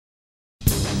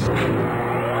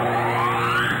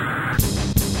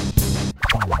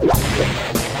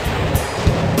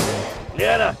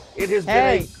Liana, it has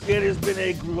been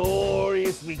a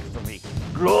glorious week for me.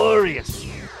 Glorious.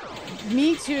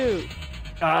 Me too.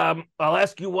 I'll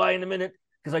ask you why in a minute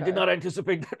because I did Okay. not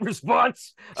anticipate that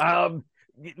response. The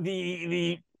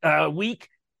week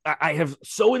I have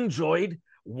so enjoyed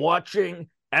watching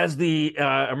as the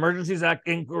Emergencies Act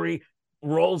inquiry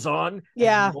rolls on.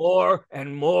 Yeah.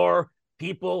 And more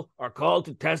people are called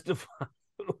to testify.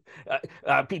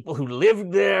 People who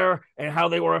lived there and how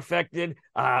they were affected,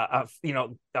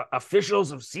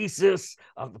 officials of CSIS,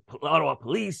 of the Ottawa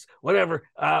Police, whatever,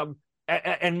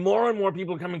 and more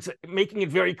people coming, making it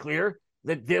very clear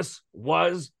that this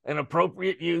was an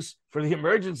appropriate use for the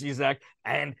Emergencies Act,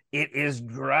 and it is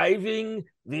driving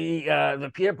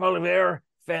the Pierre Poilievre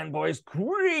fanboys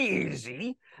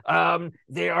crazy.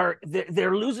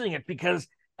 They're losing it because,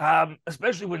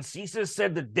 especially when CSIS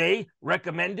said that they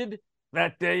recommended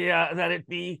that it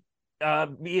be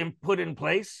being put in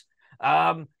place.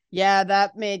 Yeah,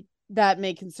 that made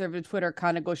conservative Twitter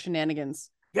kind of go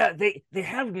shenanigans. Yeah, they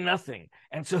have nothing,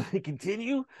 and so they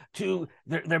continue to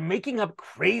they're making up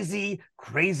crazy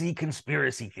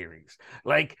conspiracy theories,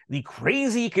 like the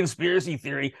crazy conspiracy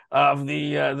theory of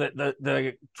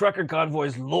the trucker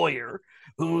convoy's lawyer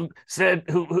who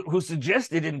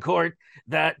suggested in court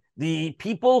that the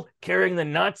people carrying the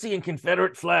Nazi and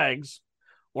Confederate flags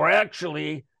were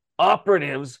actually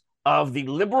operatives of the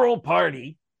Liberal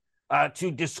Party to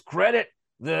discredit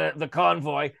the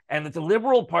convoy, and that the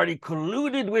Liberal Party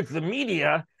colluded with the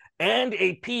media and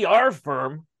a PR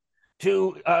firm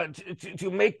to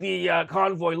make the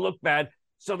convoy look bad.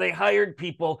 So they hired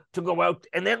people to go out,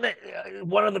 and then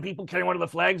one of the people carrying one of the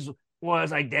flags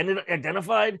was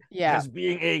identified as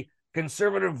being a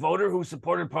conservative voter who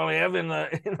supported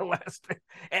Poilievre in the last,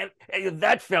 and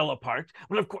that fell apart.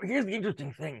 But of course, here's the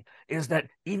interesting thing: is that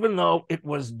even though it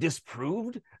was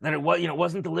disproved that it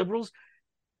wasn't the Liberals,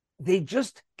 they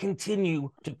just continue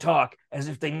to talk as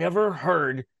if they never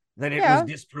heard that it was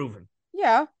disproven.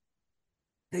 Yeah,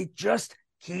 they just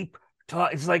keep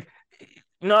talking. It's like,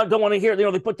 no, don't want to hear.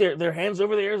 They put their hands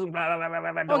over their ears and blah blah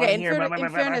blah blah blah. Okay, in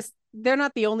fairness, they're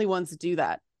not the only ones to do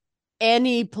that.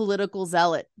 Any political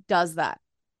zealot does that.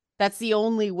 That's the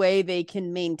only way they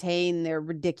can maintain their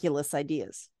ridiculous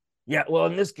ideas. Yeah, well,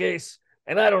 in this case,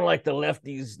 and I don't like the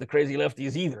crazy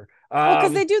lefties either.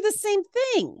 Because they do the same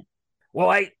thing.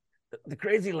 Well, the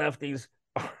crazy lefties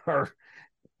are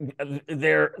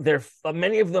they're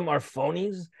many of them are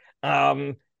phonies,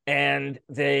 and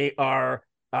they are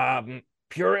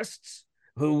purists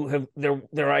who have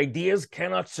their ideas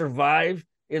cannot survive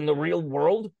in the real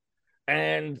world.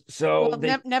 And so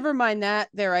never mind that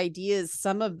their ideas,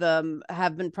 some of them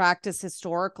have been practiced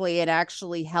historically and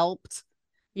actually helped,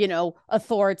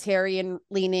 authoritarian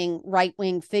leaning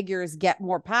right-wing figures get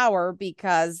more power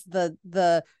because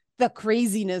the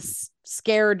craziness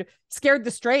scared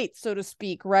the straight, so to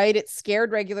speak, right? It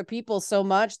scared regular people so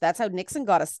much. That's how Nixon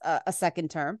got a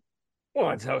second term. Well,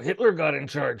 that's how Hitler got in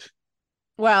charge.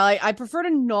 Well, I prefer to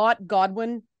not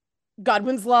Godwin's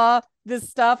law this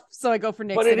stuff, so I go for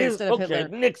Nixon instead of Hitler.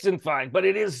 Nixon, fine, but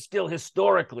it is still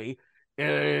historically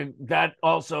that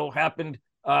also happened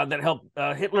that helped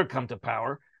Hitler come to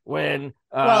power when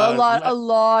a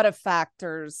lot of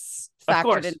factors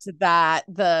factored into that.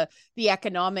 The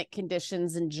economic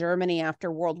conditions in Germany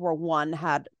after World War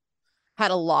I had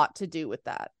a lot to do with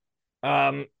that.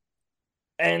 And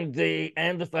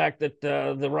the fact that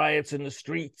the riots in the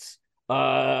streets,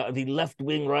 the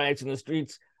left-wing riots in the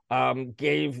streets,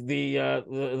 gave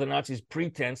the Nazis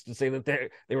pretense to say that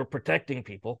they were protecting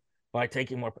people by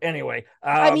taking more. Anyway,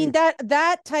 I mean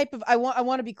that type of I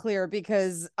want to be clear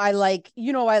because I like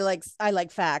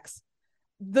facts.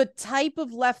 The type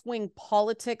of left-wing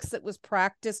politics that was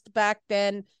practiced back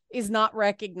then is not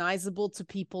recognizable to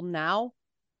people now.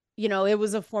 It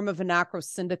was a form of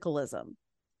anarcho-syndicalism.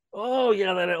 Oh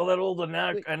yeah, that old it's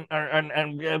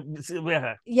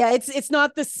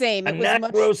not the same. It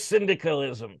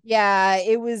anarcho-syndicalism. Yeah,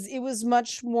 it was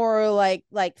much more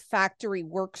like factory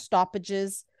work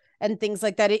stoppages and things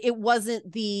like that. It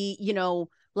wasn't the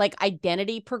like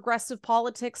identity progressive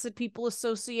politics that people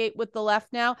associate with the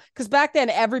left now. Because back then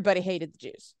everybody hated the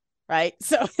Jews, right?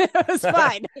 So it was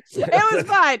fine. It was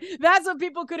fine. That's what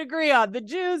people could agree on. The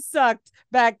Jews sucked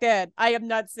back then. I am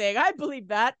not saying I believe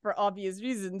that for obvious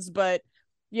reasons, but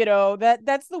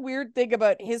that's the weird thing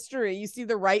about history. You see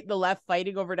the right and the left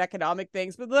fighting over economic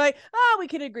things, but like, we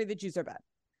can agree that Jews are bad.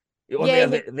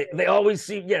 Well, they always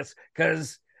seem, yes,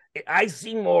 because I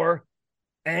see more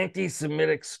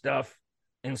anti-Semitic stuff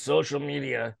in social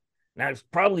media now. It's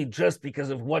probably just because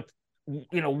of what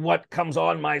what comes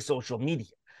on my social media.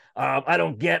 I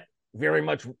don't get very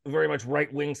much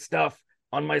right wing stuff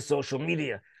on my social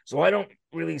media, so I don't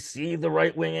really see the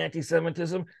right wing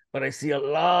anti-Semitism, but I see a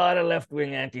lot of left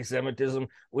wing anti-Semitism,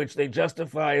 which they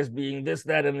justify as being this,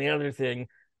 that, and the other thing,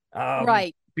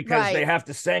 Right. because they Right. have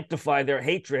to sanctify their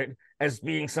hatred as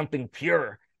being something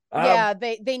pure. Yeah,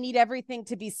 they need everything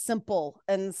to be simple.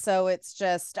 And so it's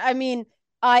just, I mean,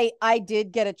 I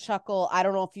did get a chuckle. I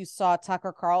don't know if you saw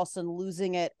Tucker Carlson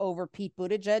losing it over Pete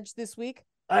Buttigieg this week.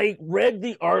 I read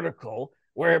the article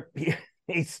where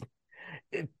he's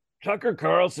Tucker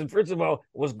Carlson, first of all,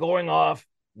 was going off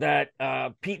that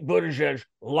Pete Buttigieg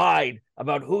lied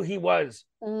about who he was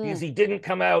because he didn't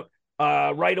come out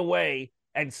right away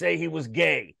and say he was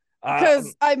gay.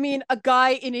 Because I mean, a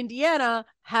guy in Indiana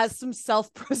has some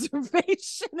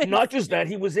self-preservation. Not just that,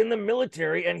 he was in the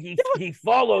military and he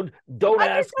followed "Don't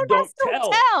ask, don't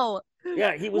tell."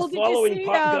 Yeah, he was following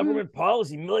government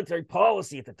policy, military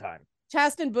policy at the time.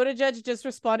 Chasten Buttigieg just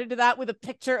responded to that with a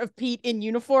picture of Pete in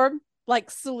uniform, like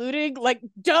saluting, like,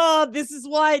 duh, this is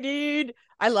why, dude.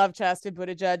 I love Chasten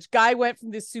Buttigieg. Guy went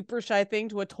from this super shy thing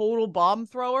to a total bomb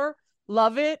thrower.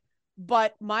 Love it.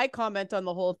 But my comment on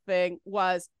the whole thing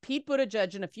was Pete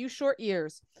Buttigieg in a few short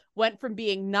years went from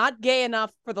being not gay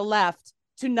enough for the left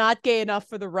to not gay enough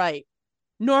for the right.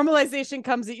 Normalization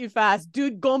comes at you fast.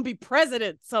 Dude, gonna be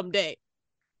president someday.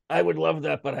 I would love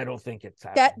that, but I don't think it's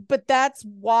happening. But that's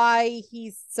why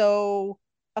he's so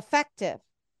effective.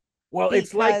 Well,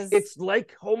 it's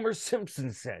like Homer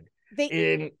Simpson said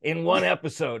in one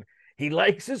episode. He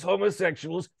likes his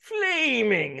homosexuals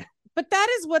flaming. But that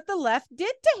is what the left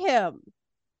did to him.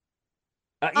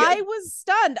 Yeah. I was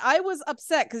stunned. I was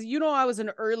upset because I was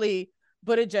an early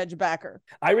Buttigieg backer.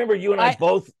 I remember you and I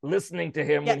both listening to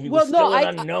him when he was still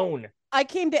an unknown. I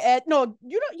came to Ed. No,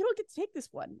 you don't get to take this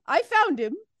one. I found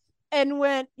him and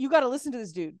went, you got to listen to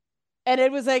this dude. And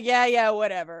it was like, yeah,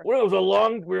 whatever. Well, it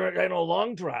was we were in a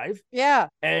long drive. Yeah.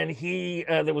 And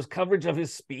there was coverage of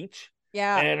his speech.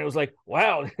 Yeah. And it was like,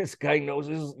 wow, this guy knows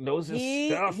his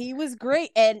stuff. He was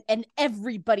great. And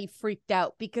everybody freaked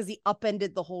out because he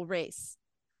upended the whole race.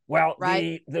 Well,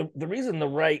 right? the reason the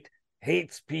right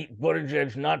hates Pete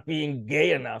Buttigieg not being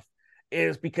gay enough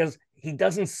is because he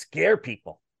doesn't scare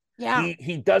people. Yeah.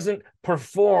 He doesn't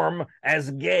perform as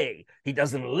gay. He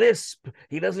doesn't lisp.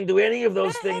 He doesn't do any of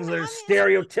those things that are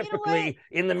stereotypically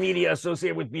in the media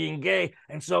associated with being gay.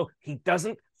 And so he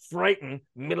doesn't frighten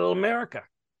middle America.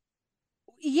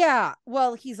 Yeah.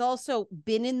 Well, he's also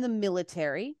been in the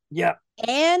military. Yeah.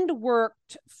 And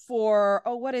worked for,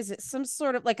 what is it? Some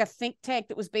sort of like a think tank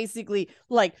that was basically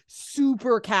like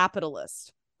super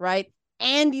capitalist, right?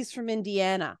 And he's from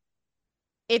Indiana.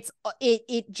 It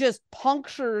just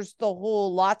punctures the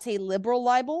whole latte liberal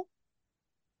libel.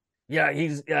 Yeah,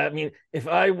 I mean, if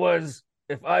I was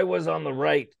on the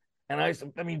right, and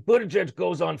Buttigieg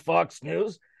goes on Fox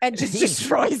News and just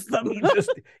destroys them.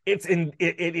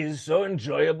 It is so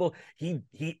enjoyable. He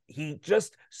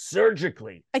just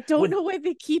surgically. I don't know why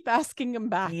they keep asking him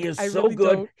back. He is so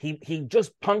good. He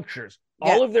just punctures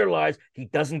all of their lives. He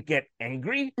doesn't get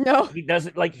angry. No, he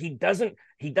doesn't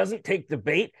take the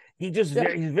bait. He's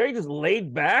very just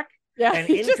laid back and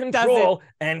in control,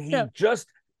 and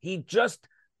he just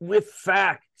with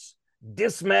facts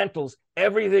dismantles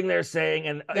everything they're saying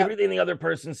and everything the other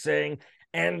person's saying.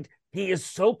 And he is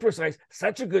so precise,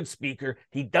 such a good speaker.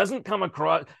 He doesn't come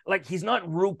across like he's not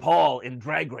RuPaul in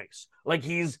Drag Race. Like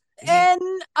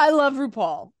and I love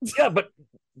RuPaul. Yeah, but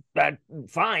that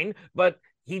fine. But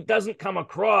he doesn't come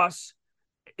across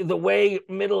the way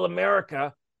middle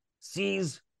America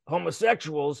sees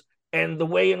homosexuals and the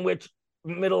way in which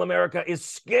middle America is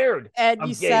scared. And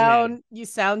you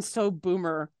sound so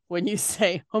boomer when you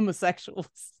say homosexuals.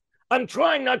 I'm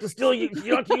trying not to steal you. You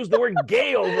don't have to use the word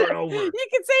gay over and over. You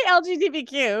can say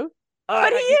LGBTQ,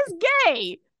 but he is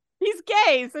gay. He's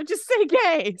gay, so just say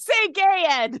gay. Say gay,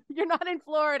 Ed. You're not in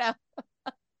Florida.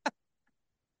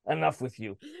 Enough with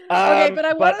you. Okay, but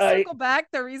I want to circle back.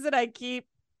 The reason I keep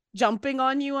jumping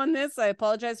on you on this, I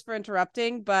apologize for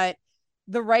interrupting, but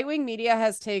the right-wing media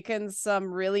has taken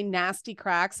some really nasty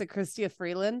cracks at Chrystia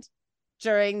Freeland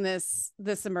during this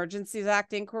Emergencies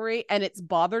Act inquiry, and it's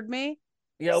bothered me.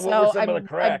 Yeah, what were some of the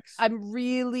cracks? I'm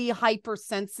really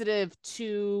hypersensitive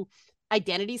to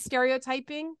identity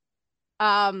stereotyping.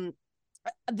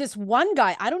 This one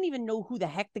guy, I don't even know who the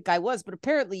heck the guy was, but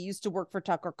apparently used to work for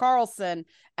Tucker Carlson,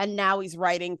 and now he's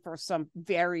writing for some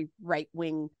very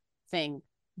right-wing thing.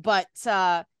 But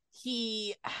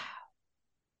he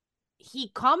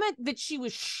commented that she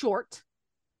was short.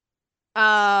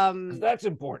 That's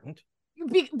important.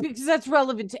 Because that's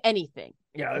relevant to anything.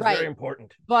 Yeah, that's very Right.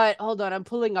 important. But hold on, I'm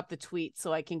pulling up the tweet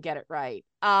so I can get it right.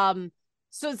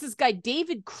 So it's this guy,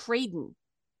 David Creighton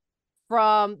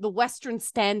from the Western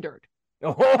Standard.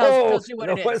 Oh, Tells you what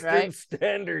the it is, Western right?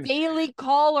 Standard. Daily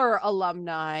Caller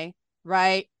alumni,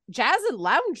 right? Jazz and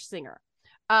lounge singer.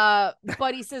 But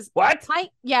he says, What?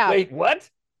 yeah, Wait, what?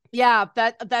 yeah,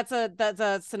 that's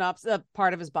a synopsis, a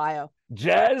part of his bio.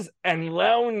 Jazz and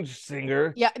lounge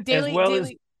singer, Yeah, as well as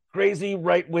daily, crazy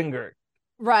right winger.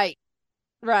 right,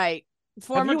 right. Have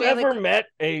Former you Daily, ever met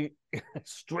a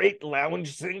straight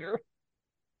lounge singer?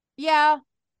 yeah.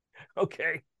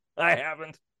 Okay, I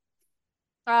haven't.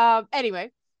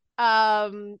 Anyway,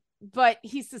 but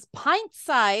he says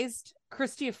pint-sized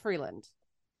Chrystia Freeland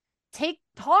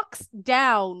talks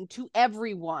down to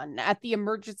everyone at the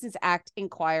Emergencies Act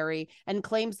inquiry and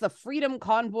claims the Freedom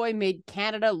Convoy made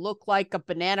Canada look like a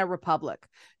banana republic.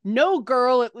 No,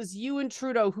 girl, it was you and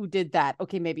Trudeau who did that.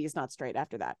 Okay, maybe he's not straight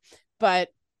after that. But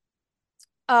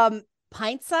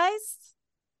pint-sized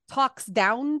talks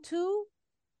down to,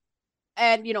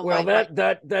 and Well, right.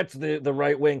 that's the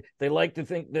right wing. They like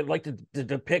to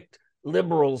depict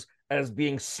liberals as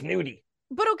being snooty.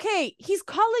 But okay, he's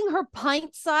calling her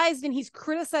pint-sized and he's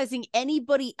criticizing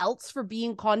anybody else for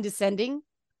being condescending.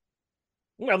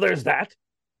 Well, there's that.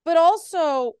 But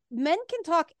also, men can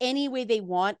talk any way they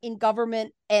want in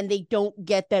government and they don't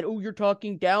get that, oh, you're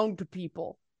talking down to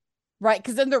people, right?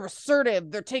 Because then they're assertive,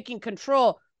 they're taking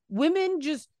control. Women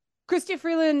just, Chrystia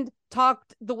Freeland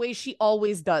talked the way she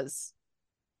always does.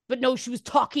 But no, she was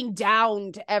talking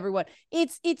down to everyone.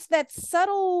 It's that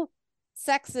subtle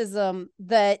sexism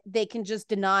that they can just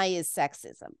deny is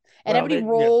sexism, and everybody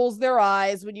rolls their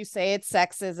eyes when you say it's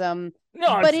sexism.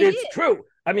 No, but it's true.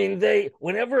 I mean,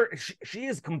 whenever she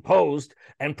is composed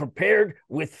and prepared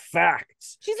with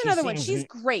facts, she's another one. She's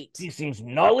great. She seems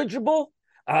knowledgeable.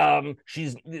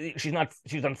 She's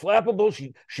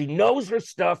unflappable. She knows her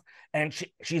stuff, and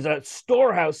she's a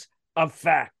storehouse of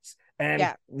facts.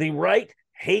 And the right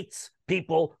hates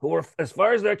people who are, as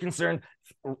far as they're concerned,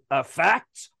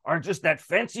 facts are just that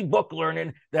fancy book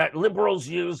learning that liberals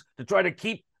use to try to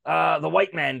keep the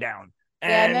white man down.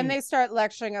 And then they start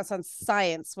lecturing us on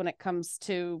science when it comes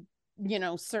to,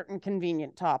 certain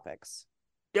convenient topics.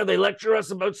 Yeah, they lecture us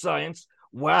about science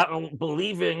while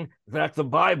believing that the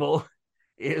Bible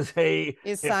is a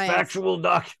factual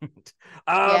document.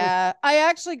 Yeah, I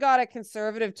actually got a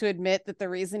conservative to admit that the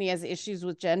reason he has issues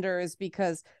with gender is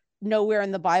because nowhere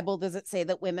in the Bible does it say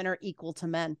that women are equal to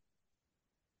men.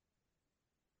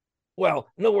 Well,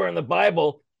 nowhere in the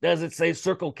Bible does it say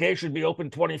Circle K should be open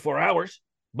 24 hours,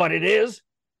 but it is.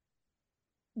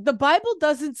 The Bible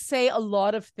doesn't say a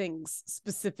lot of things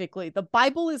specifically. The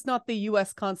Bible is not the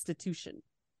U.S. Constitution.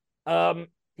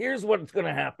 Here's what's going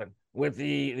to happen with the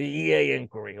EA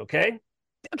inquiry, okay?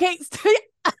 Okay,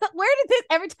 where did this,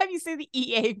 every time you say the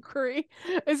EA inquiry,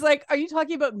 it's like, are you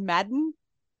talking about Madden?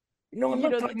 No, I'm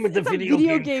not talking about the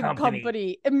video game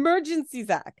company. Emergencies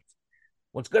Act.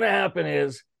 What's going to happen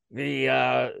is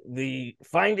the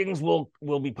findings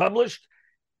will be published.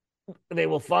 They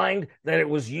will find that it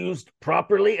was used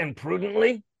properly and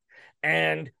prudently,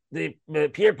 and the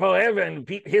Pierre Poilievre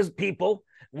and his people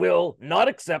will not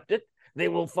accept it. They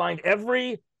will find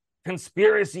every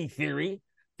conspiracy theory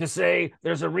to say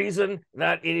there's a reason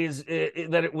that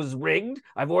it was rigged.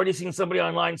 I've already seen somebody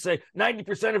online say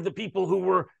 90% of the people who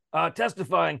were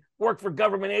testifying work for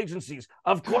government agencies.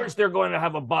 Of course, they're going to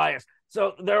have a bias.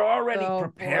 So they're already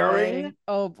preparing.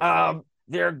 Oh, boy.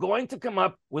 They're going to come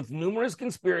up with numerous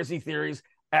conspiracy theories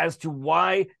as to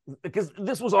why, because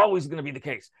this was always going to be the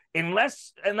case. And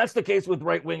that's the case with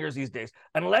right wingers these days.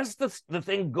 Unless the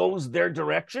thing goes their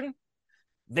direction,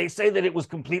 they say that it was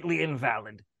completely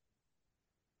invalid.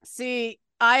 See,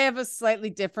 I have a slightly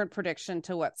different prediction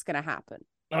to what's going to happen.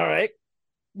 All right.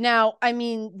 Now, I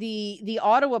mean, the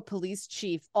Ottawa police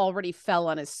chief already fell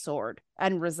on his sword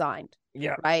and resigned.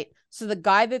 Yeah. Right. So the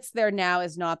guy that's there now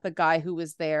is not the guy who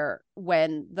was there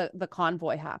when the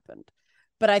convoy happened.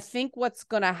 But I think what's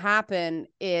going to happen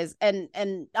is, and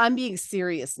I'm being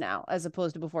serious now as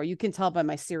opposed to before. You can tell by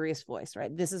my serious voice,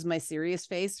 right? This is my serious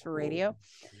face for radio.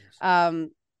 Yes.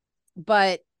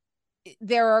 But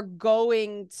there are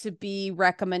going to be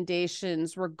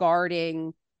recommendations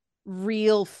regarding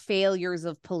real failures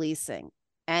of policing.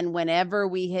 And whenever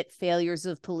we hit failures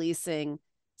of policing,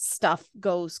 stuff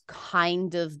goes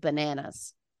kind of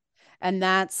bananas. And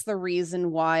that's the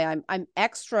reason why I'm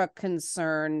extra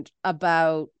concerned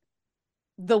about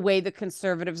the way the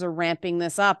Conservatives are ramping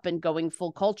this up and going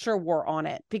full culture war on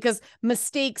it, because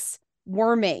mistakes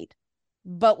were made.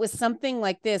 But with something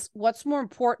like this, what's more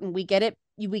important? We get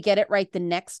it right the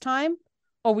next time,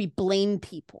 or we blame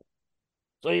people?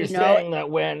 So you're You know, saying that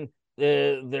when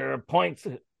there are points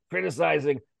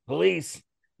criticizing police,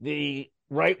 the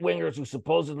right wingers who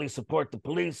supposedly support the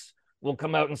police will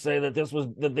come out and say that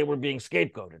that they were being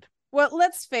scapegoated. well,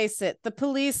 let's face it, the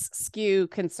police skew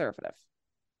conservative.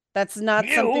 That's not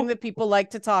something You that people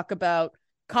like to talk about.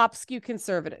 Cops skew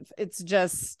conservative. It's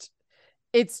just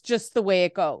the way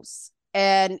it goes.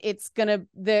 And it's gonna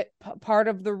the part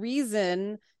of the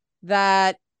reason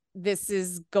that this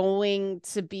is going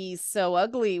to be so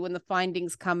ugly when the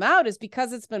findings come out is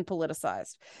because it's been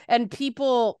politicized. And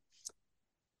people,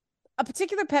 a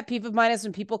particular pet peeve of mine is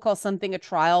when people call something a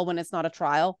trial when it's not a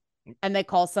trial, and they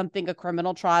call something a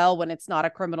criminal trial when it's not a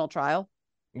criminal trial.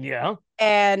 Yeah.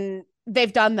 And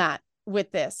they've done that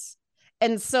with this.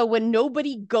 And so when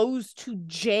nobody goes to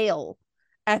jail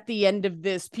at the end of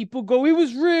this, people go, it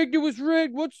was rigged. It was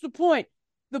rigged. What's the point?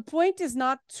 The point is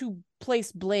not to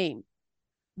place blame.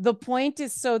 The point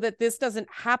is so that this doesn't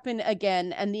happen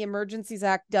again and the Emergencies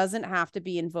Act doesn't have to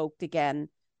be invoked again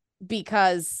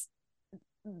because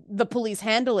the police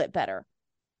handle it better.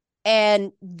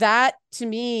 And that, to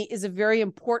me, is a very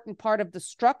important part of the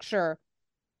structure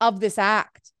of this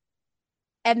act.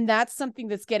 And that's something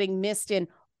that's getting missed in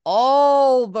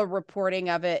all the reporting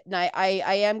of it. And I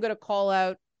am going to call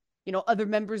out, other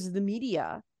members of the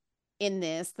media in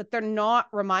this, that they're not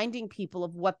reminding people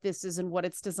of what this is and what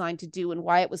it's designed to do and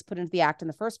why it was put into the act in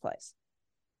the first place.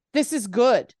 This is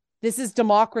good. This is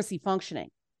democracy functioning.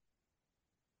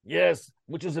 Yes,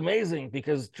 which is amazing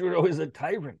because Trudeau is a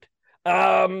tyrant.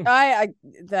 That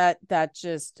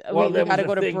just, we got to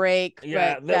go to break.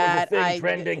 Yeah, but that was a thing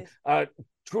trending.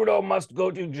 Trudeau must go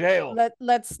to jail.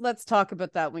 Let's talk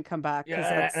about that when we come back,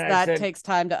 because that takes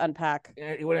time to unpack.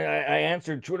 When I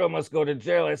answered Trudeau must go to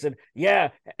jail, I said, yeah,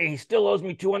 he still owes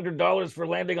me $200 for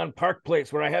landing on Park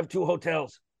Place where I have 2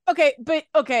 hotels.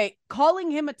 Okay,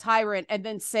 calling him a tyrant and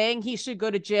then saying he should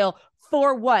go to jail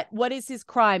for what? What is his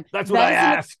crime? That's what I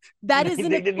asked. That is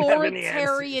an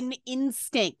authoritarian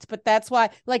instinct, but that's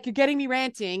why, like, you're getting me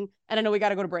ranting, and I know we got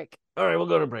to go to break. All right, we'll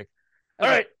go to break. Okay.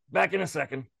 All right, back in a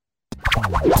second. All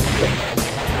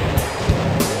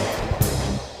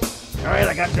right,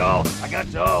 I got y'all.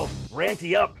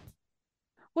 Ranty up.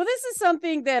 Well, this is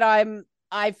something that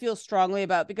I feel strongly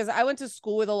about because I went to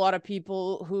school with a lot of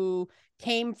people who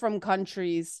came from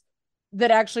countries that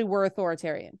actually were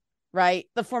authoritarian, right?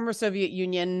 The former Soviet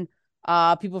Union,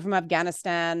 people from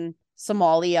Afghanistan,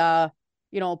 Somalia,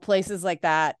 places like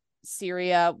that,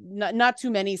 Syria, not too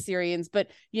many Syrians,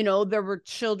 but, there were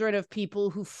children of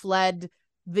people who fled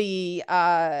the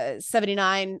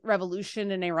 79 revolution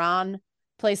in Iran,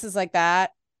 places like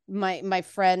that. My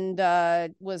friend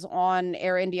was on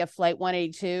Air India Flight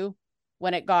 182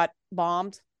 when it got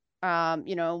bombed.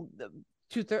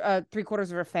 3/4 of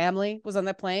her family was on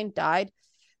that plane, died.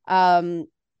 And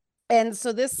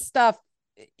so this stuff,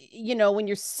 when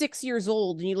you're 6 years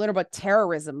old and you learn about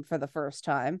terrorism for the first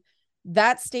time,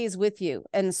 that stays with you.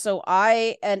 And so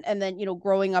and then,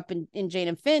 growing up in Jane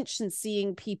and Finch and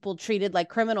seeing people treated like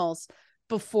criminals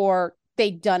before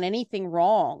they'd done anything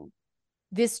wrong,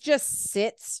 this just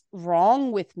sits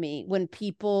wrong with me when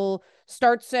people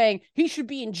start saying he should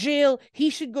be in jail,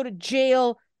 he should go to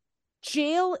jail.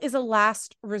 Jail is a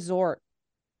last resort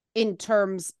in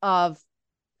terms of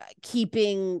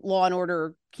keeping law and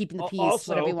order, keeping the peace,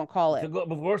 also, whatever you want to call it.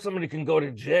 Before somebody can go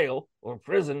to jail or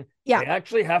prison, they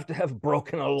actually have to have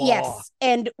broken a law. Yes,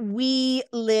 and we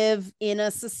live in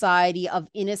a society of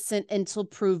innocent until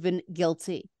proven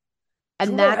guilty.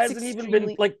 And Trudeau hasn't even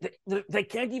been, like, they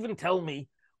can't even tell me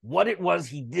what it was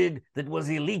he did that was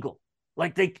illegal.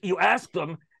 Like, you ask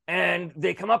them and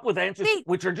they come up with answers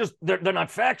which are just, they're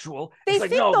not factual. They think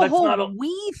the whole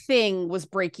we thing was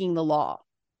breaking the law.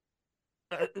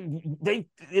 In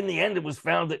the end, it was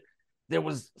found that there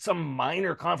was some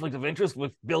minor conflict of interest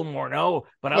with Bill Morneau,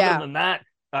 but other than that,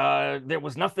 there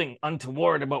was nothing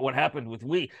untoward about what happened with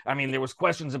we. I mean, there was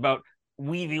questions about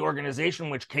we, the organization,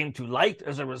 which came to light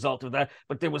as a result of that,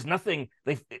 but there was nothing.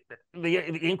 The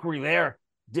inquiry there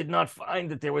did not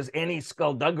find that there was any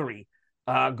skullduggery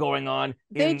going on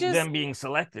in them being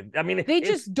selected. I mean, they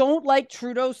just don't like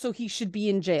Trudeau, so he should be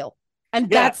in jail, and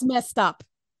that's messed up.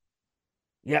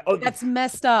 Yeah, that's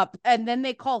messed up. And then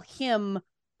they call him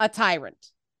a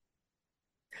tyrant.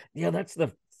 Yeah, that's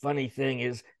the funny thing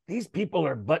is these people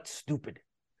are but stupid.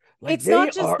 Like, it's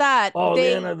not just that. Oh,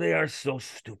 Lana, they are so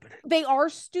stupid. They are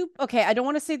stupid. Okay, I don't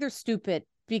want to say they're stupid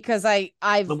because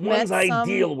I've the ones I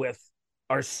deal with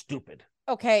are stupid.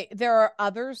 Okay, there are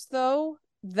others though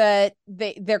that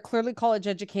they're clearly college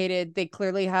educated. They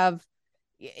clearly have,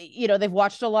 they've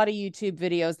watched a lot of YouTube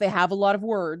videos. They have a lot of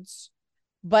words,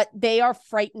 but they are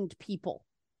frightened people.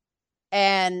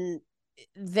 And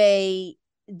they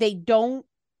don't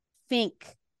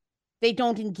think, they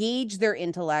don't engage their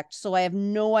intellect, so I have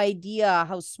no idea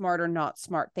how smart or not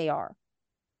smart they are.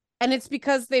 And it's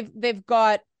because they've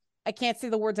got, I can't say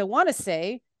the words I want to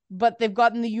say, but they've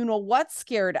gotten the you know what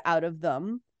scared out of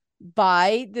them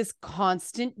by this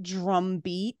constant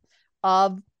drumbeat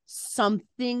of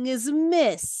something is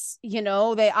amiss.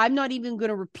 I'm not even going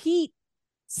to repeat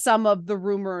some of the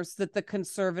rumors that the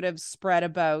conservatives spread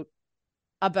about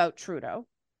Trudeau,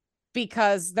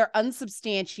 because they're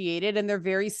unsubstantiated and they're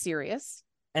very serious.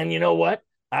 And you know what?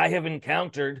 I have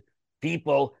encountered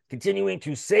people continuing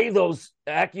to say those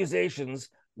accusations,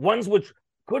 ones which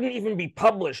couldn't even be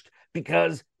published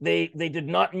because they did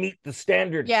not meet the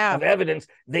standard of evidence.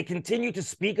 They continue to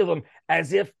speak of them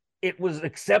as if it was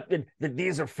accepted that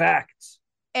these are facts.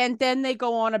 And then they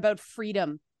go on about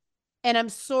freedom. And I'm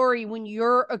sorry, when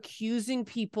you're accusing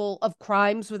people of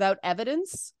crimes without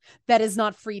evidence, that is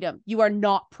not freedom. You are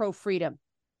not pro-freedom.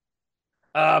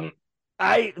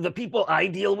 The people I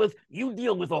deal with, you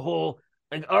deal with a whole,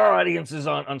 like, our audiences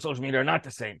on social media are not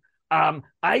the same.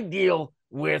 I deal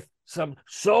with some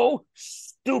so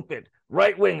stupid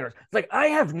right-wingers. It's like, I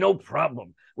have no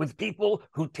problem with people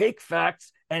who take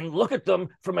facts and look at them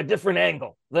from a different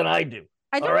angle than I do.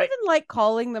 I don't even like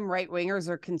calling them right-wingers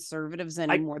or conservatives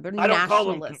anymore. They're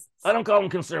nationalists. I don't call them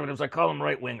conservatives. I call them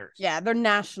right-wingers. Yeah, they're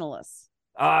nationalists.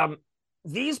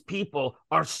 These people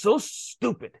are so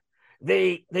stupid.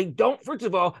 They don't, first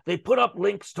of all, they put up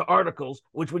links to articles,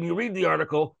 which when you read the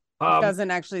article, it doesn't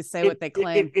actually say what they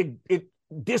claim. It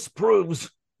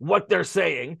disproves what they're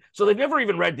saying. So they've never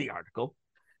even read the article.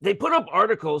 They put up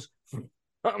articles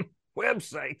from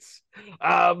websites.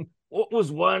 What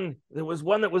was one? There was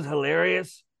one that was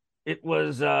hilarious. It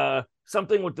was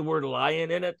something with the word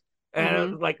lion in it,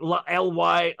 and like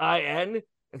LYIN.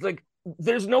 It's like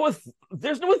there's no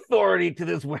authority to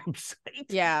this website.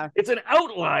 Yeah, it's an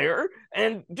outlier,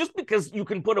 and just because you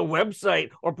can put a website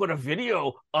or put a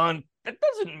video on, that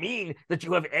doesn't mean that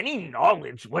you have any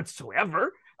knowledge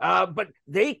whatsoever. But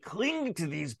they cling to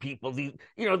these people.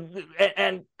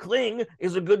 And cling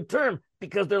is a good term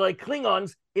because they're like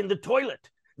Klingons in the toilet.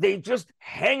 They just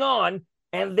hang on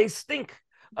and they stink.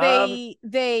 They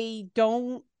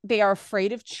are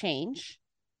afraid of change.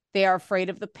 They are afraid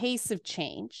of the pace of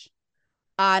change.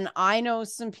 And I know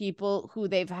some people who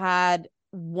they've had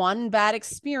one bad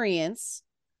experience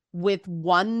with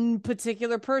one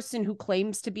particular person who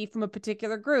claims to be from a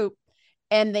particular group,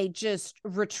 and they just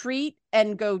retreat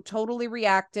and go totally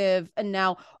reactive. And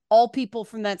now all people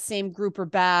from that same group are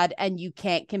bad and you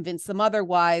can't convince them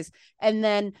otherwise. And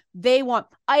then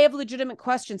I have legitimate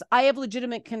questions. I have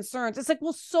legitimate concerns. It's like,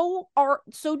 well, so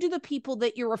do the people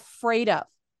that you're afraid of.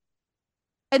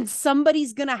 And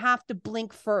somebody's going to have to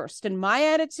blink first. And my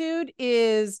attitude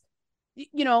is,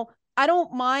 I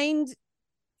don't mind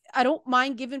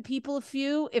giving people a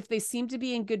few if they seem to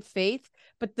be in good faith.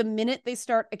 But the minute they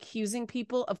start accusing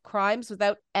people of crimes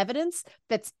without evidence,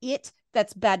 that's it.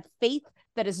 That's bad faith.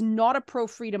 That is not a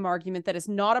pro-freedom argument. That is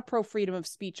not a pro-freedom of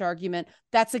speech argument.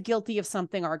 That's a guilty of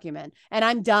something argument. And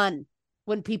I'm done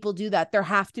when people do that. There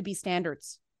have to be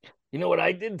standards. You know what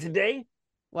I did today?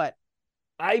 What?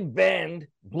 I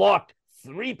blocked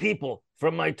 3 people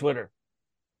from my Twitter.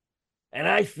 And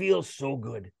I feel so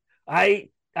good. I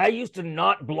used to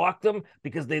not block them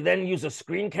because they then use a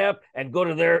screen cap and go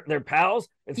to their pals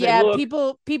and say, yeah, look,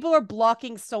 people are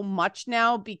blocking so much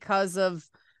now because of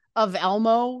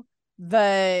Elmo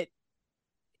that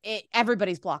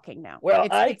everybody's blocking now. Well,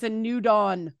 it's a new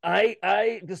dawn.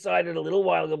 I decided a little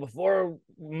while ago, before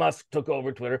Musk took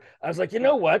over Twitter, I was like, you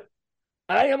know what?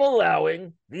 I am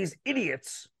allowing these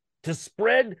idiots to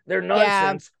spread their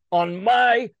nonsense on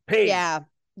my page. Yeah.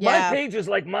 My page is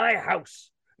like my house.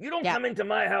 You don't come into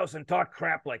my house and talk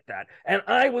crap like that. And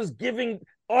I was giving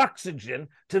oxygen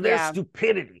to their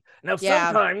stupidity. Now,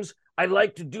 sometimes I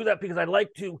like to do that because I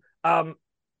like to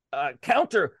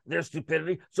counter their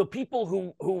stupidity. So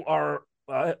people who are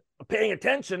paying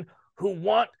attention, who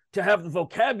want to have the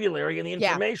vocabulary and the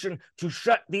information to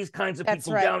shut these kinds of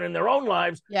people down in their own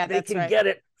lives, they can get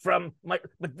it from my.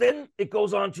 But then it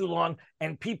goes on too long,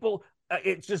 and people,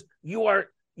 it's just you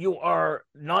are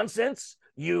nonsense.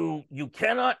 You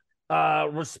cannot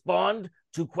respond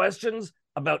to questions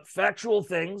about factual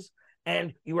things,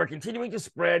 and you are continuing to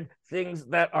spread things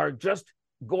that are just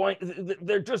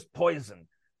they're just poison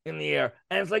in the air.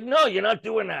 And it's like, no, you're not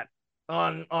doing that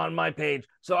on my page.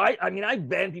 So I mean, I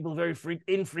ban people very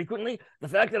infrequently. The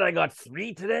fact that I got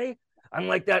 3 today, I'm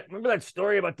like that. Remember that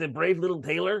story about the brave little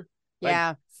tailor?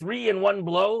 Like 3 in one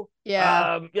blow.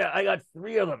 I got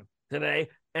 3 of them today,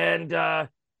 and I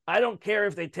don't care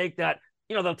if they take that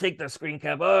they'll take their screen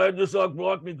cap. Oh, this dog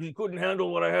blocked me because he couldn't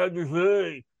handle what I had to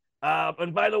say.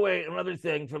 And by the way, another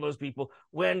thing for those people,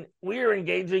 when we are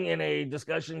engaging in a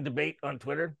discussion debate on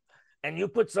Twitter and you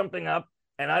put something up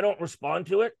and I don't respond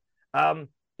to it,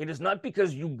 it is not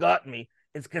because you got me.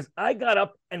 It's because I got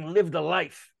up and lived a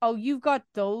life. Oh, you've got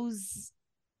those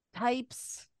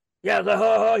types?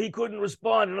 Yeah, he couldn't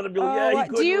respond. Another bill, he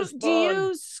couldn't respond. Do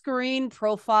you screen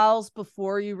profiles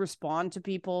before you respond to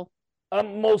people?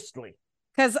 Mostly.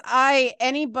 Because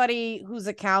anybody whose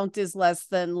account is less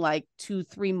than like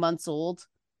 2-3 months old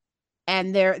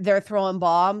and they're throwing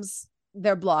bombs,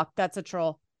 they're blocked. That's a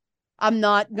troll. I'm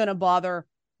not gonna bother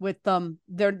with them.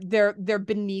 They're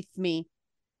beneath me.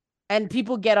 And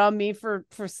people get on me for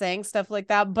saying stuff like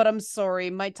that, but I'm sorry,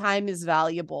 my time is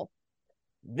valuable.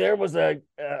 There was a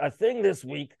thing this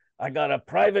week. I got a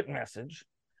private message.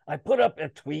 I put up a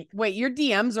tweet. Wait, your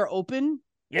DMs are open?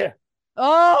 Yeah.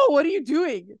 Oh, what are you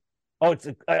doing? Oh,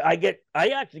 I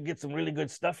actually get some really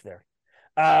good stuff there.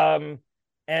 So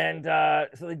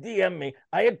they DM me.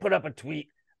 I had put up a tweet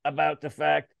about the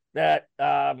fact that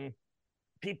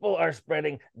people are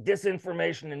spreading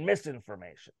disinformation and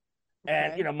misinformation.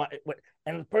 Okay.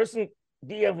 And the person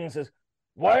DMs me and says,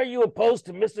 "Why are you opposed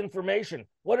to misinformation?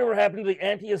 Whatever happened to the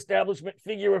anti-establishment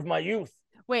figure of my youth?"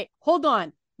 Wait, hold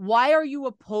on. Why are you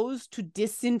opposed to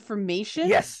disinformation?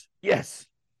 Yes.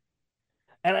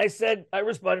 And I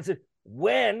responded and said,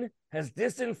 when has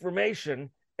disinformation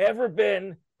ever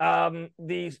been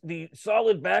the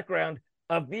solid background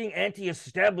of being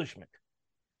anti-establishment?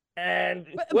 And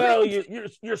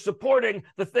you're supporting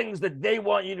the things that they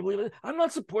want you to believe. I'm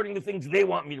not supporting the things they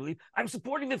want me to believe. I'm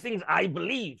supporting the things I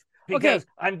believe. Because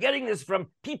I'm getting this from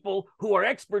people who are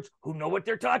experts who know what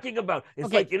they're talking about.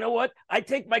 It's like, you know what? I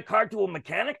take my car to a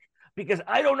mechanic because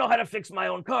I don't know how to fix my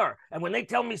own car. And when they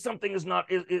tell me something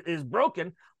is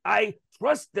broken, I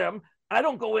trust them. I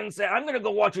don't go in and say, I'm going to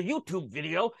go watch a YouTube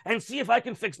video and see if I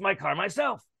can fix my car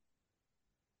myself.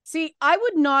 See,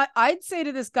 I'd say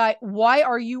to this guy, why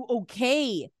are you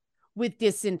okay with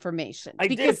disinformation? I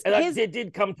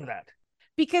did come to that.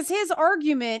 Because his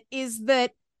argument is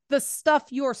that the stuff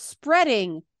you're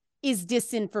spreading is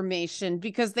disinformation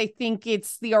because they think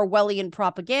it's the Orwellian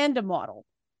propaganda model.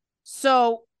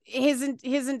 So his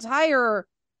entire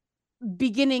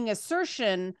beginning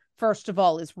assertion, first of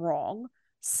all, is wrong.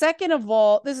 Second of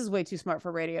all, this is way too smart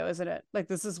for radio, isn't it? Like,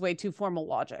 this is way too formal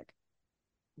logic.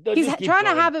 He's trying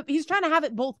to have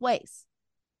it both ways.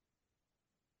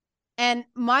 And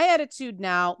my attitude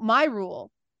now, my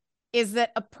rule, is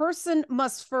that a person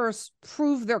must first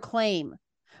prove their claim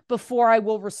before I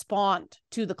will respond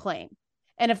to the claim.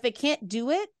 And if they can't do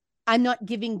it, I'm not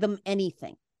giving them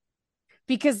anything.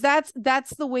 Because that's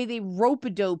the way they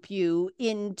rope-a-dope you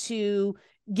into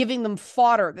giving them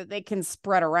fodder that they can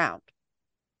spread around.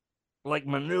 Like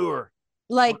manure.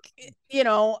 Like,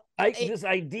 this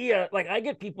idea, like I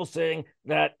get people saying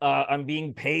that I'm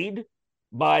being paid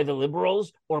by the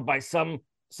liberals or by some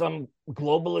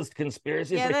globalist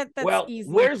conspiracy. Yeah, well,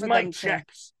 where's my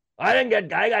checks? I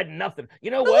got nothing.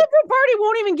 You know what? The Liberal Party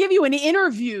won't even give you an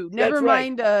interview. Never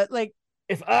mind. Right.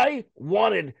 If I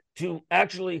wanted to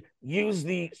actually use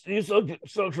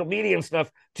social media and stuff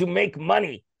to make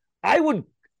money, I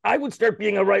would start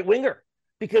being a right winger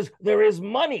because there is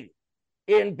money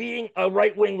in being a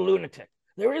right-wing lunatic.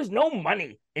 There is no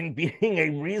money in being a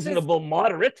reasonable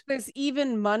moderate. There's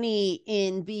even money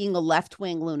in being a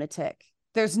left-wing lunatic.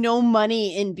 There's no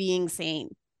money in being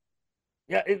sane.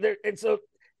 Yeah, and so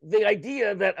the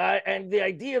idea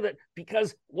that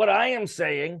because what I am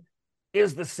saying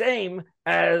is the same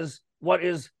as what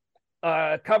is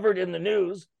covered in the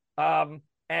news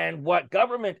and what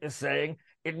government is saying,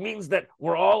 it means that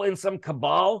we're all in some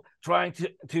cabal trying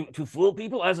to fool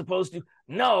people, as opposed to,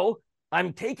 no,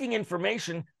 I'm taking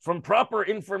information from proper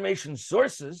information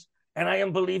sources and I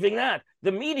am believing that.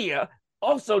 The media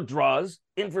also draws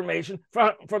information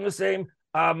from the same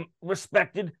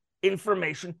respected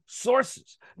information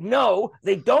sources. No,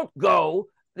 they don't go.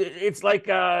 It's like,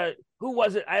 who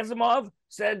was it? Asimov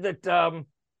said that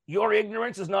your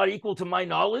ignorance is not equal to my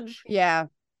knowledge. Yeah.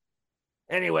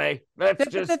 Anyway, that's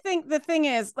the thing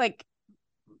is, like,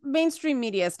 mainstream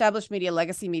media, established media,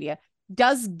 legacy media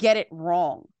does get it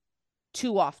wrong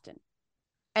too often.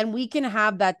 And we can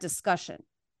have that discussion,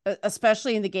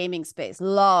 especially in the gaming space.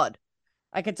 Lord,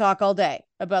 I could talk all day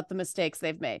about the mistakes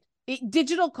they've made.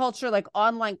 Digital culture, like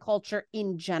online culture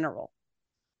in general.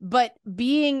 But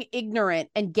being ignorant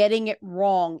and getting it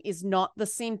wrong is not the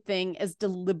same thing as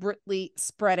deliberately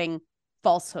spreading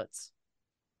falsehoods.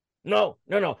 No.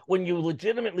 When you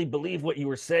legitimately believe what you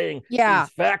were saying is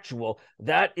factual,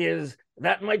 that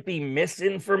might be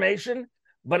misinformation,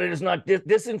 but it is not.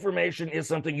 Disinformation is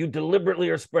something you deliberately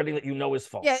are spreading that you know is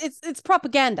false. Yeah, it's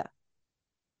propaganda.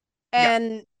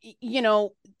 And you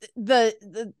know,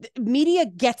 the media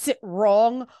gets it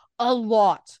wrong a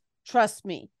lot, trust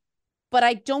me. But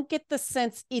I don't get the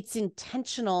sense it's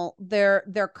intentional.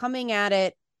 They're coming at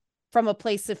it from a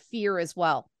place of fear as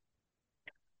well.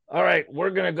 All right,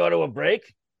 we're gonna go to a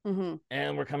break, Mm-hmm.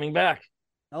 and we're coming back.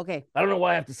 Okay. I don't know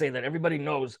why I have to say that. Everybody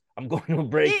knows I'm going to a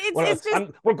break.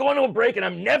 It's we're going to a break, and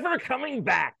I'm never coming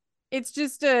back. It's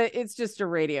just a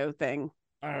radio thing.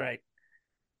 All right,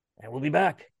 and we'll be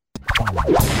back.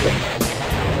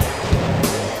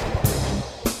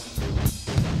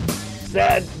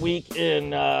 Sad week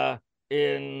in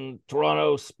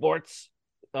Toronto sports.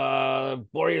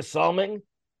 Borje Salming,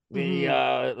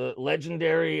 the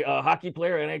legendary hockey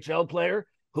player, NHL player,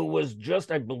 who was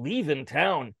just, I believe, in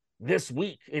town this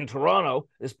week in Toronto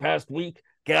this past week,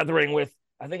 gathering with,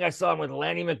 I think I saw him with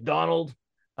Lanny McDonald.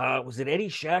 Was it Eddie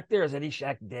Shack there? Or is Eddie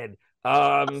Shack dead?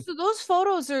 So those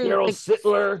photos are Daryl like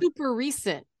Sittler. super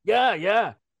recent.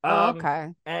 Yeah. Okay.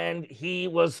 And he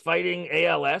was fighting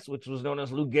ALS, which was known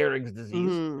as Lou Gehrig's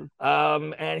disease.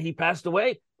 And he passed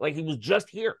away. Like, he was just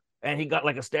here, and he got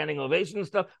like a standing ovation and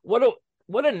stuff. What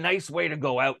a nice way to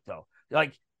go out, though.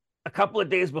 Like, a couple of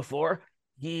days before,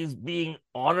 he's being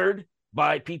honored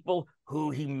by people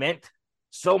who he meant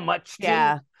so much to.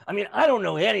 Yeah. I mean, I don't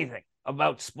know anything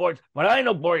about sports, but I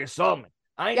know Borje Salming.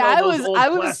 I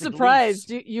was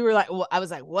surprised. You were like, well, I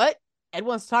was like, what? Ed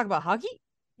wants to talk about hockey?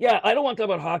 Yeah, I don't want to talk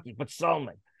about hockey, but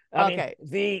Salming. I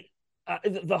mean,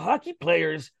 the hockey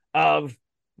players of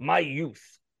my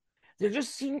youth, there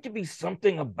just seemed to be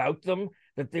something about them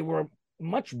that they were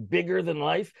much bigger than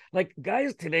life. Like,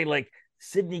 guys today, like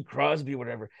Sidney Crosby,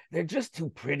 whatever, they're just too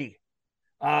pretty.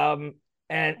 And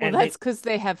that's because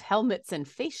they have helmets and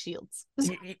face shields.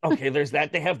 Okay, there's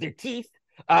that. They have their teeth.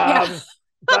 But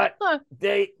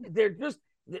they're just.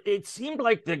 It seemed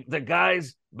like the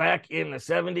guys back in the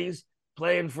 70s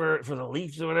playing for the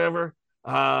Leafs or whatever.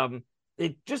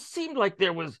 It just seemed like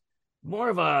there was more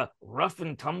of a rough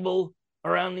and tumble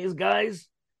around these guys.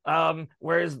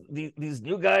 Whereas these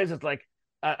new guys, it's like,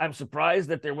 I'm surprised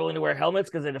that they're willing to wear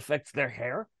helmets because it affects their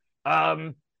hair.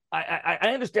 I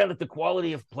understand that the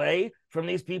quality of play from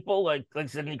these people, like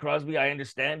Sidney Crosby, I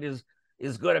understand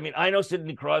is good. I mean, I know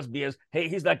Sidney Crosby as, hey,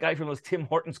 he's that guy from those Tim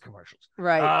Hortons commercials.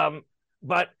 Right.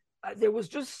 But there was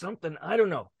just something, I don't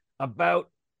know,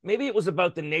 maybe it was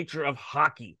about the nature of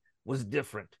hockey was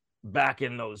different back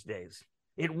in those days.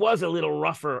 It was a little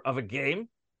rougher of a game,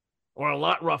 or a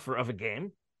lot rougher of a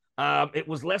game. It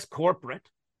was less corporate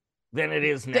than it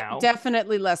is now.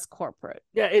 Definitely less corporate.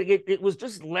 Yeah, it was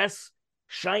just less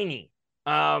shiny.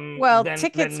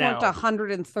 Tickets went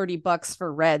 $130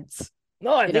 for Reds.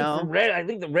 No, I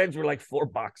think the Reds were like $4.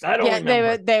 I don't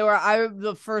remember. They were.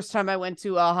 The first time I went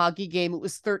to a hockey game, it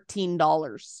was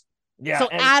 $13. Yeah. So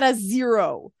add a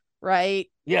zero, right?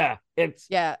 Yeah. It's.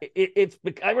 I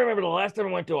remember the last time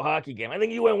I went to a hockey game. I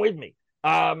think you went with me.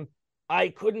 I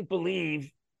couldn't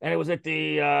believe, and it was at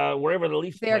the wherever the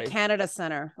Leafs Their Canada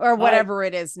Center or whatever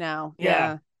it is now.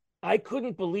 Yeah. I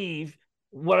couldn't believe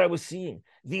what I was seeing.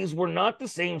 These were not the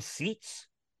same seats.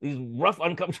 These rough,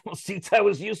 uncomfortable seats I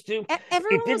was used to.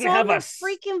 Everyone was on their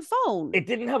freaking phone. It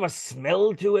didn't have a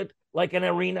smell to it like an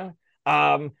arena.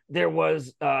 There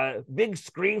was big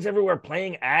screens everywhere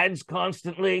playing ads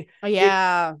constantly. Oh,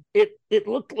 yeah. It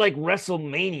looked like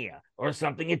WrestleMania or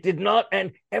something. It did not,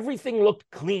 and everything looked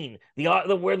clean.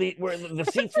 Where the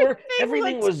seats were,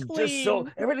 everything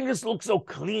just looked so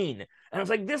clean. And I was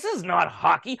like, this is not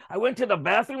hockey. I went to the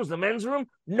bathrooms, the men's room,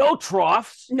 no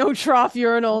troughs. No trough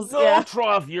urinals. No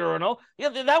trough urinal. Yeah,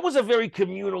 that was a very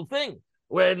communal thing.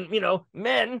 When,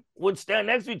 men would stand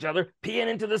next to each other, peeing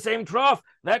into the same trough.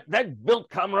 That built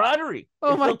camaraderie.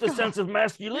 It built a sense of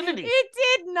masculinity. It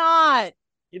did not.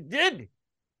 It did.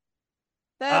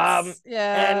 That's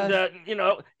And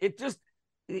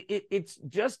it's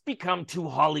just become too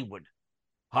Hollywood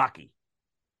hockey.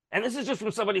 And this is just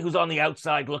from somebody who's on the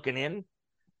outside looking in.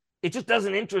 It just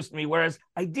doesn't interest me. Whereas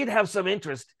I did have some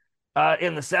interest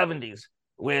in the 70s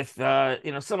with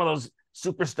some of those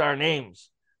superstar names.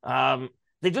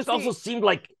 They just also seemed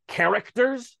like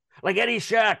characters, like Eddie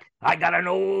Shack. I got a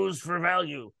nose for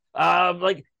value.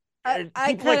 Like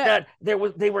that.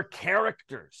 They were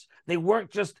characters. They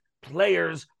weren't just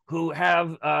players who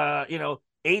have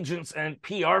agents and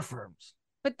PR firms.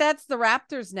 But that's the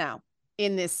Raptors now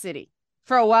in this city.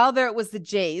 For a while there, it was the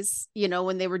Jays.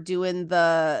 When they were doing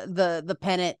the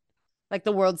pennant, like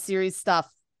the World Series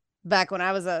stuff, back when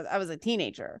I was a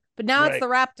teenager. But now it's the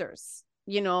Raptors.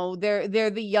 They're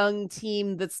the young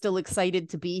team that's still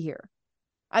excited to be here,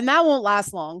 and that won't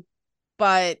last long.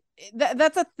 but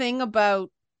that's a thing about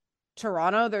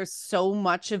Toronto. There's so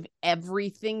much of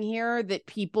everything here that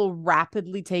people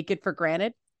rapidly take it for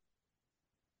granted.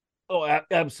 Oh,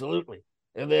 absolutely.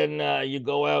 And then you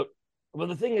go out. Well,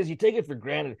 the thing is, you take it for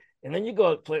granted, and then you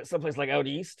go out someplace like out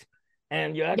east,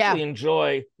 and you Yeah. actually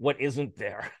enjoy what isn't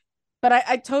there. But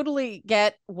I totally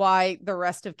get why the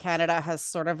rest of Canada has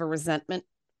sort of a resentment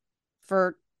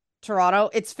for Toronto.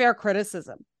 It's fair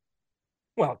criticism.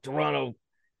 Well, Toronto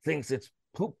thinks its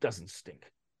poop doesn't stink.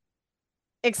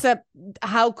 Except,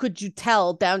 how could you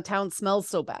tell downtown smells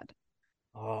so bad?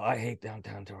 Oh, I hate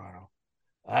downtown Toronto.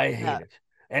 I hate Yeah. it.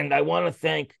 And I want to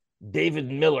thank David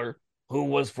Miller, who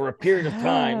was for a period of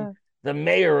time the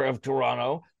mayor of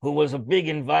Toronto, who was a big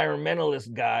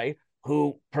environmentalist guy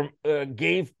who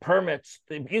gave permits.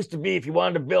 It used to be if you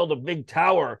wanted to build a big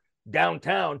tower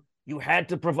downtown, you had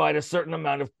to provide a certain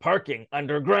amount of parking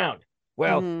underground.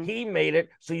 Well, he made it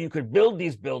so you could build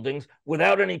these buildings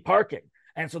without any parking.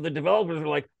 And so the developers were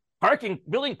like,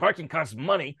 building parking costs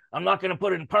money. I'm not going to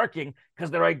put it in parking,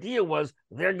 because their idea was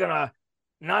they're going to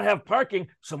not have parking,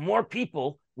 so more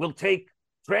people will take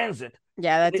transit.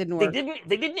 Yeah, that didn't work.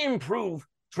 They didn't improve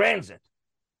transit.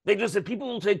 They just said people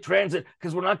will take transit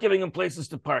because we're not giving them places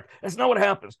to park. That's not what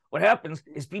happens. What happens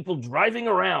is people driving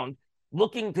around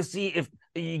looking to see if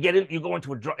you go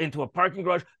into a parking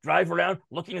garage, drive around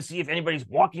looking to see if anybody's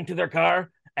walking to their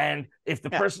car. And if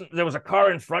there was a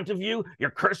car in front of you, you're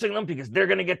cursing them because they're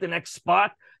going to get the next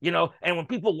spot, and when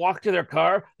people walk to their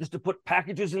car just to put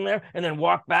packages in there and then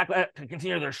walk back to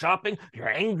continue their shopping, you're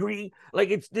angry.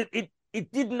 Like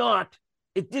it did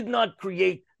not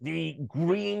create the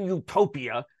green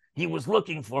utopia he was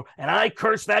looking for. And I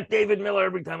curse that David Miller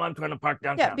every time I'm trying to park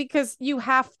downtown. Yeah, because you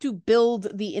have to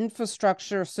build the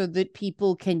infrastructure so that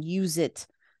people can use it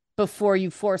before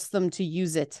you force them to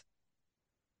use it.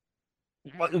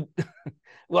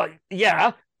 Well,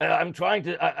 yeah, I'm trying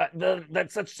to.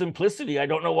 That's such simplicity. I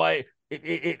don't know why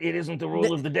it isn't the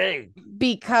rule of the day.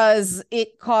 Because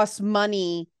it costs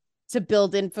money to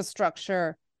build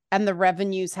infrastructure, and the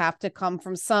revenues have to come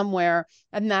from somewhere,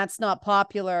 and that's not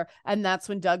popular. And that's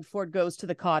when Doug Ford goes to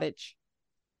the cottage.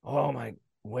 Oh my!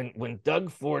 When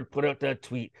Doug Ford put out that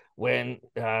tweet when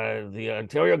the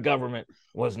Ontario government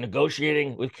was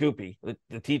negotiating with CUPE,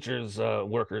 the teachers,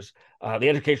 workers, the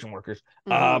education workers,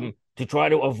 to try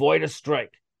to avoid a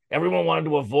strike. Everyone wanted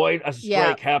to avoid a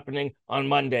strike happening on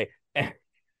Monday. And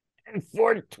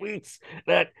Ford tweets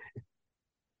that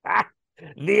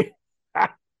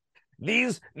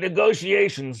these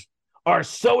negotiations are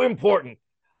so important.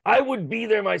 I would be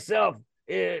there myself.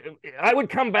 I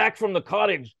would come back from the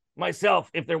cottage myself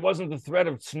if there wasn't the threat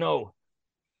of snow.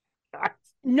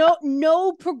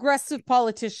 No progressive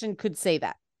politician could say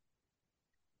that.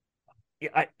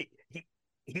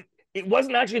 It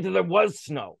wasn't actually that there was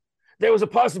snow. There was a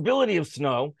possibility of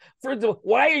snow.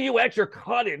 Why are you at your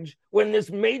cottage when this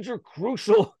major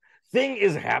crucial thing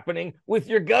is happening with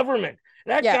your government?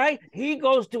 That guy, he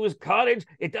goes to his cottage.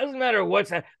 It doesn't matter what's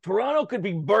happening. Toronto could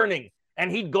be burning,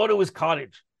 and he'd go to his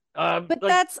cottage. But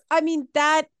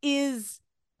that is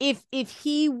if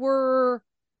he were,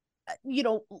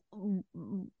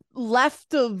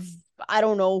 left of, I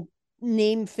don't know,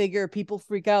 name figure, people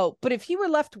freak out. But if he were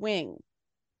left wing,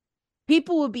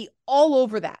 people would be all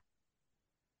over that.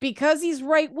 Because he's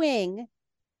right wing,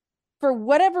 for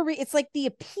whatever reason, it's like the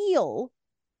appeal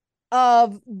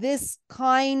of this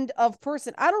kind of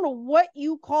person. I don't know what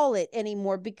you call it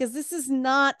anymore, because this is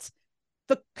not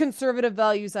the conservative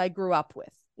values I grew up with.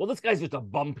 Well, this guy's just a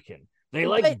bumpkin. They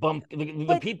like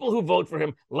the people who vote for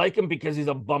him like him because he's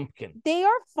a bumpkin. They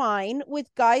are fine with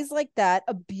guys like that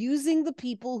abusing the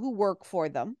people who work for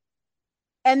them,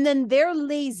 and then they're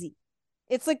lazy.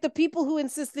 It's like the people who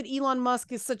insist that Elon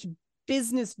Musk is such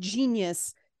business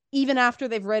genius even after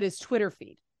they've read his Twitter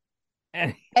feed.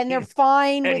 And they're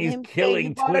fine with him saying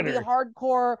you gotta be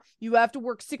hardcore, you have to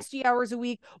work 60 hours a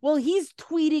week. Well, he's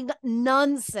tweeting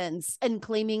nonsense and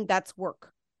claiming that's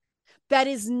work. That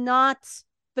is not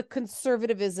the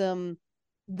conservatism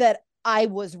that I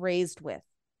was raised with.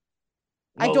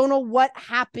 Well, I don't know what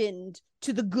happened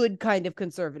to the good kind of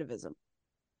conservatism.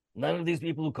 None of these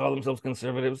people who call themselves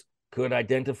conservatives could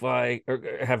identify or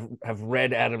have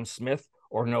read Adam Smith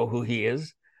or know who he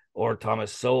is, or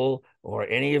Thomas Sowell, or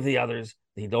any of the others.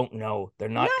 They don't know. They're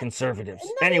not conservatives.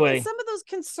 Anyway, some of those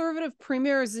conservative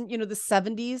premiers in the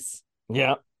 70s.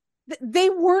 Yeah. They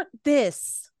weren't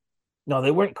this. No,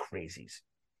 they weren't crazies.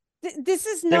 This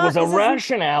is not. There was a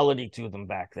rationality to them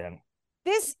back then.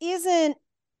 This isn't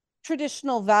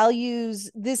traditional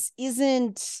values. This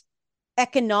isn't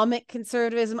economic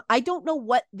conservatism. I don't know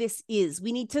what this is.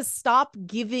 We need to stop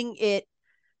giving it,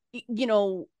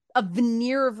 a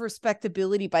veneer of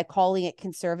respectability by calling it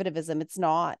conservatism. It's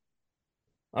not.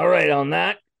 All right, on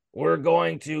that, we're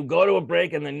going to go to a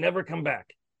break and then never come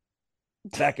back.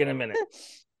 Back in a minute.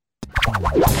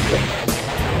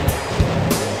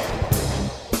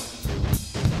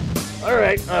 All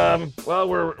right. Well,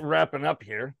 we're wrapping up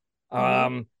here.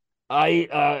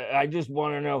 I just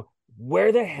want to know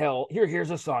where the hell here's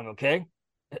a song, okay?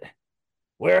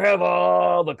 Where have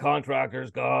all the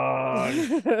contractors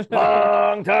gone?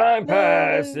 Long time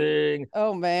passing.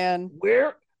 Oh man.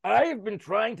 Where I have been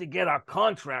trying to get a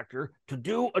contractor to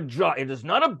do a job. It is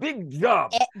not a big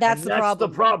job. That's the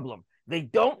problem. They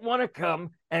don't want to come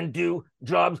and do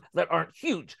jobs that aren't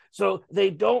huge. So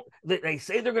they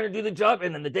say they're going to do the job,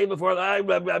 and then the day before,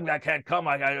 I can't come.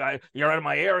 You're out of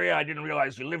my area. I didn't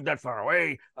realize you lived that far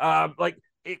away.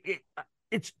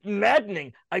 It's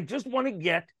maddening. I just want to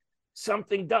get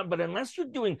something done, but unless you're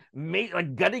doing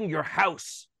like gutting your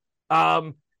house,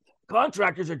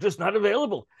 contractors are just not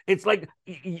available. It's like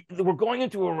we're going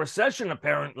into a recession.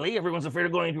 Apparently, everyone's afraid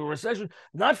of going into a recession.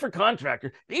 Not for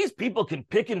contractors. These people can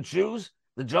pick and choose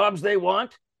the jobs they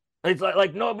want. It's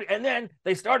like nobody, and then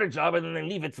they start a job and then they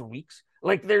leave it for weeks.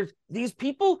 Like there's these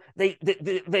people. They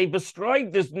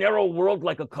destroyed this narrow world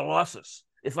like a colossus,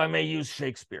 if I may use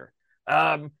Shakespeare.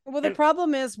 Well, the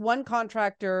problem is one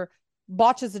contractor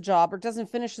botches a job or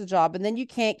doesn't finish the job, and then you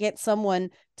can't get someone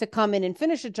to come in and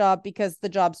finish a job because the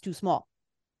job's too small.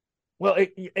 Well,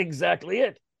 exactly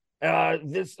it. Why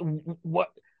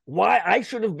I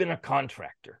should have been a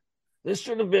contractor. I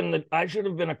should have been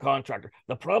a contractor.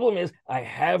 The problem is I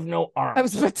have no arms. I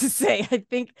was about to say,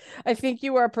 I think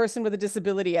you are a person with a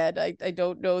disability, Ed. I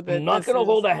don't know that. I'm not going to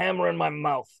hold a hammer in my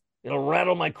mouth. It'll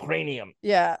rattle my cranium.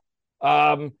 Yeah.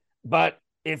 But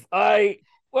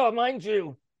mind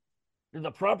you, did the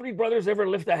Property Brothers ever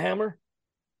lift a hammer?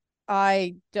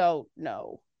 I don't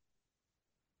know.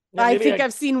 I think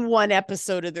I've seen one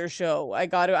episode of their show. I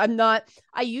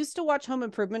used to watch home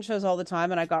improvement shows all the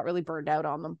time, and I got really burned out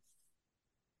on them.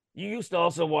 You used to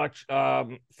also watch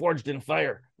Forged in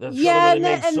Fire. And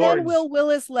then Will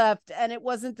Willis left, and it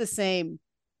wasn't the same.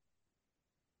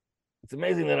 It's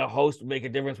amazing that a host would make a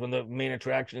difference when the main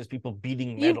attraction is people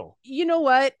beating metal. You know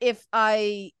what? If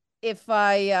I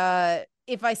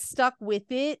stuck with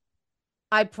it,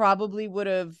 I probably would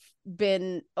have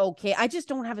been okay. I just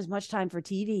don't have as much time for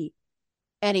TV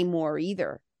anymore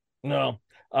either. No.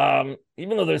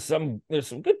 Even though there's some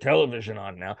good television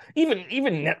on now,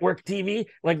 even network TV,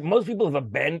 like most people have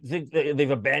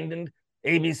they've abandoned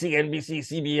ABC, NBC,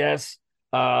 CBS,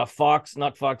 Fox,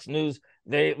 not Fox News.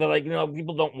 They're like,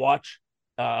 people don't watch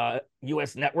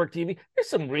US network TV. There's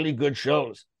some really good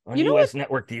shows on US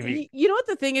network TV. You know what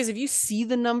the thing is? If you see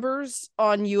the numbers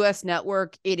on US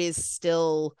network, it is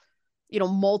still,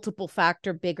 multiple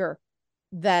factor bigger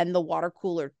than the water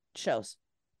cooler shows.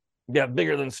 Yeah,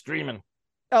 bigger than streaming.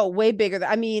 Oh, way bigger.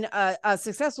 A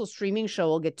successful streaming show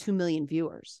will get 2 million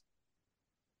viewers.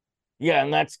 Yeah,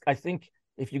 and I think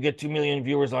if you get 2 million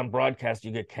viewers on broadcast,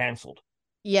 you get canceled.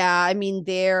 Yeah,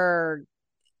 they're,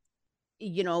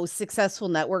 successful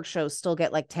network shows still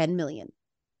get like 10 million.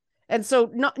 And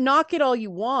so knock it all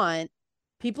you want.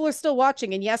 People are still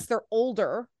watching. And yes, they're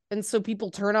older. And so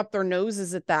people turn up their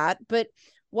noses at that. But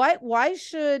why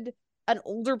should an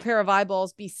older pair of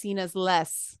eyeballs be seen as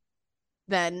less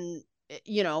than,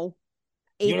 18 to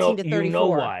 34? You know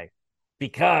why?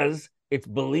 Because it's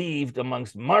believed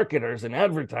amongst marketers and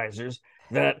advertisers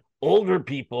that older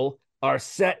people are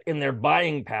set in their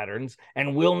buying patterns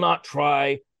and will not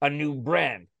try a new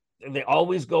brand. They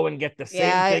always go and get the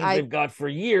same thing they've got for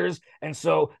years. And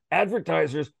so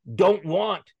advertisers don't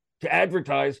want to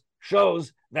advertise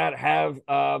shows that have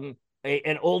an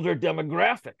older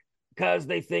demographic because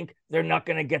they think they're not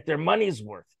going to get their money's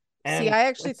worth. And I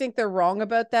actually think they're wrong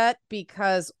about that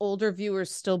because older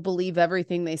viewers still believe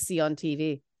everything they see on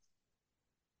TV.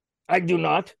 I do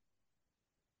not.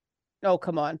 Oh,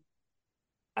 come on.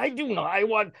 I do not.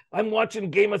 I'm watching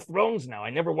Game of Thrones now.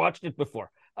 I never watched it before.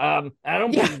 I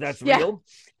don't believe that's real.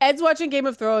 Ed's watching Game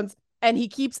of Thrones and he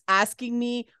keeps asking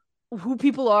me who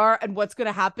people are and what's going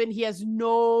to happen. He has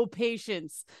no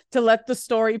patience to let the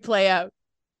story play out.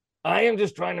 I am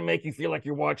just trying to make you feel like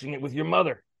you're watching it with your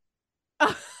mother.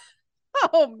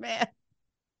 Oh man.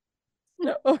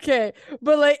 Okay.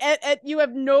 But you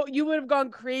would have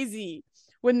gone crazy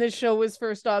when this show was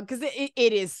first on because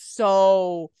it is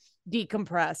so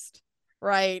decompressed,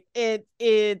 right?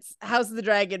 It's House of the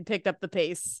Dragon picked up the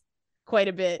pace quite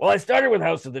a bit. Well, I started with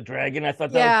House of the Dragon. I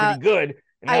thought that was pretty good.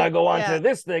 And now I go on to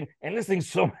this thing, and this thing's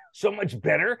so much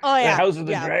better than House of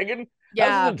the Dragon. Yeah.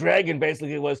 House of the Dragon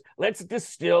basically was, let's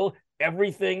distill